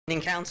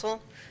Evening, Council.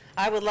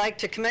 I would like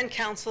to commend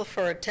Council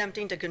for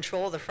attempting to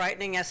control the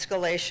frightening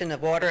escalation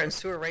of water and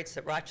sewer rates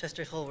that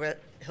Rochester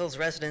Hills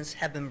residents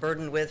have been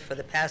burdened with for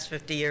the past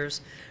 50 years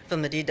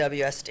from the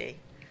DWSD.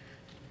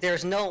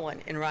 There's no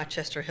one in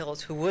Rochester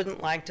Hills who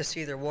wouldn't like to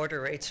see their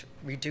water rates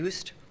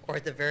reduced or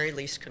at the very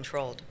least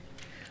controlled.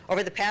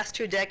 Over the past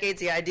 2 decades,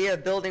 the idea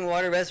of building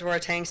water reservoir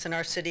tanks in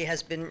our city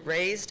has been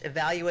raised,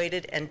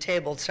 evaluated, and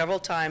tabled several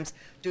times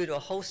due to a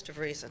host of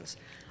reasons.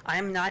 I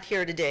am not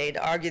here today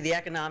to argue the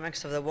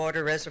economics of the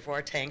water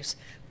reservoir tanks,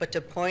 but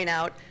to point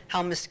out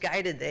how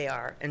misguided they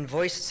are and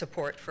voice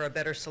support for a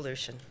better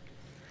solution.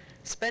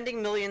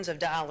 Spending millions of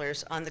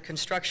dollars on the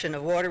construction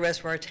of water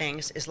reservoir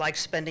tanks is like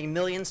spending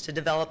millions to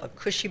develop a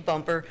cushy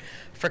bumper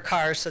for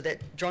cars so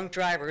that drunk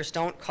drivers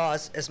don't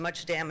cause as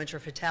much damage or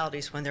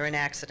fatalities when they're in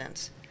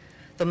accidents.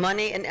 The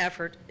money and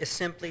effort is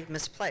simply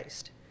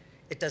misplaced.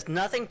 It does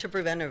nothing to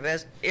prevent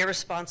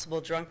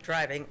irresponsible drunk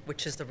driving,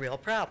 which is the real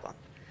problem.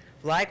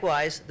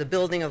 Likewise, the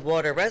building of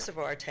water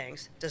reservoir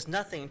tanks does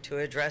nothing to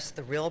address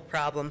the real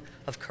problem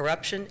of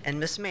corruption and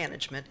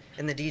mismanagement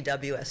in the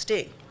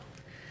DWSD.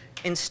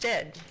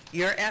 Instead,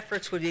 your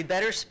efforts would be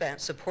better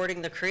spent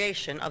supporting the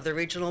creation of the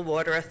Regional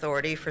Water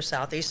Authority for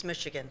Southeast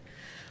Michigan,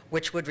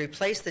 which would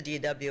replace the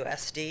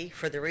DWSD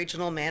for the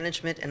regional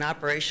management and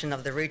operation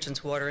of the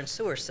region's water and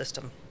sewer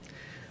system.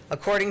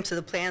 According to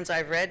the plans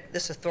I've read,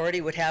 this authority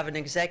would have an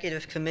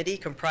executive committee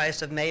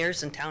comprised of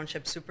mayors and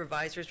township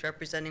supervisors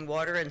representing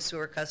water and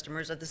sewer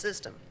customers of the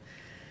system.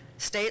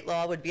 State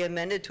law would be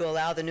amended to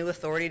allow the new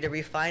authority to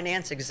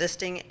refinance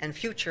existing and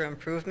future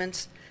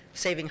improvements,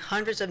 saving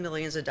hundreds of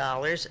millions of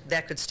dollars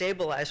that could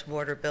stabilize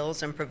water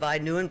bills and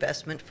provide new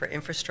investment for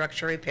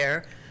infrastructure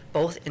repair,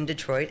 both in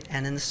Detroit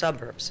and in the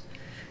suburbs.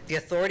 The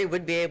authority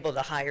would be able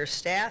to hire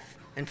staff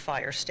and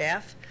fire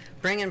staff,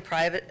 bring in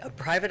a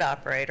private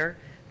operator,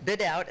 bid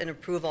out and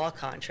approve all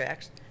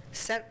contracts,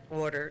 set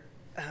water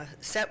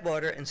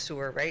and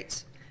sewer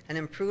rates, and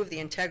improve the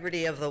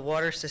integrity of the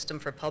water system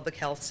for public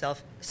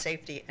health,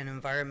 safety, and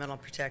environmental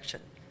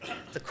protection.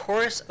 The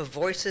chorus of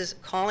voices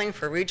calling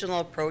for a regional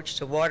approach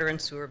to water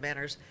and sewer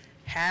matters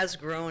has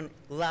grown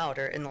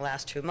louder in the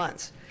last 2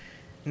 months.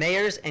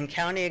 Mayors and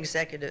county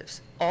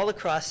executives all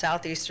across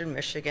southeastern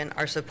Michigan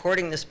are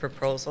supporting this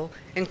proposal,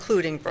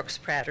 including Brooks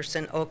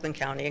Patterson, Oakland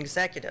County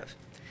Executive.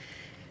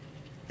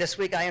 This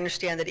week, I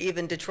understand that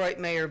even Detroit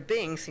Mayor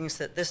Bing thinks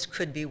that this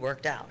could be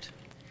worked out.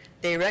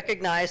 They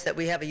recognize that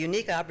we have a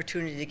unique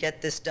opportunity to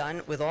get this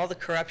done with all the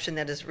corruption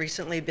that has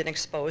recently been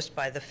exposed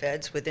by the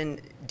feds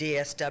within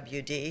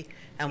DSWD,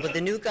 and with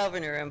the new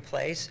governor in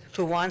place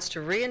who wants to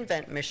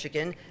reinvent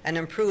Michigan and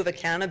improve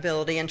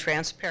accountability and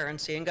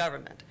transparency in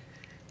government.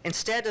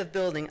 Instead of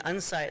building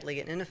unsightly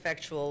and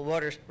ineffectual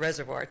water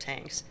reservoir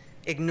tanks,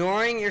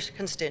 ignoring your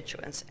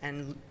constituents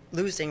and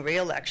losing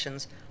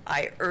re-elections,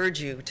 I urge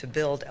you to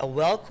build a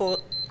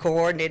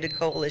well-coordinated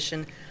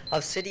coalition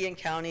of city and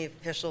county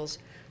officials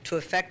to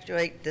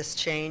effectuate this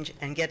change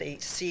and get a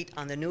seat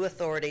on the new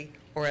authority,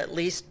 or at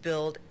least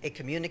build a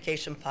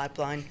communication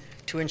pipeline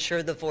to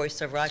ensure the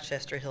voice of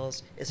Rochester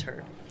Hills is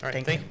heard. All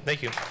right,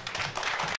 thank you.